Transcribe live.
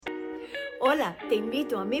Hola, te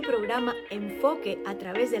invito a mi programa Enfoque a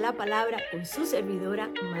través de la palabra con su servidora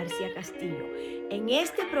Marcia Castillo. En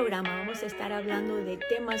este programa vamos a estar hablando de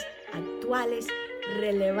temas actuales,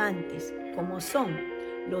 relevantes, como son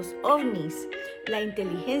los ovnis, la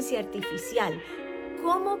inteligencia artificial.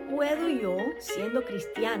 ¿Cómo puedo yo, siendo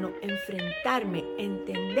cristiano, enfrentarme,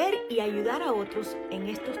 entender y ayudar a otros en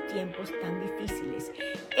estos tiempos tan difíciles?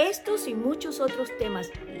 Estos y muchos otros temas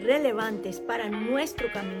relevantes para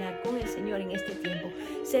nuestro caminar con el Señor en este tiempo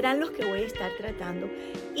serán los que voy a estar tratando.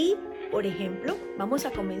 Y, por ejemplo, vamos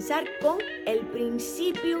a comenzar con el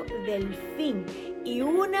principio del fin y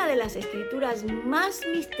una de las escrituras más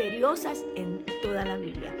misteriosas en toda la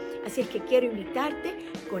Biblia. Así es que quiero invitarte,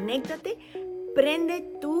 conéctate. Prende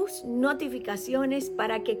tus notificaciones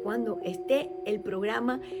para que cuando esté el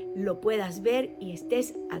programa lo puedas ver y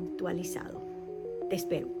estés actualizado. Te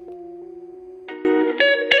espero.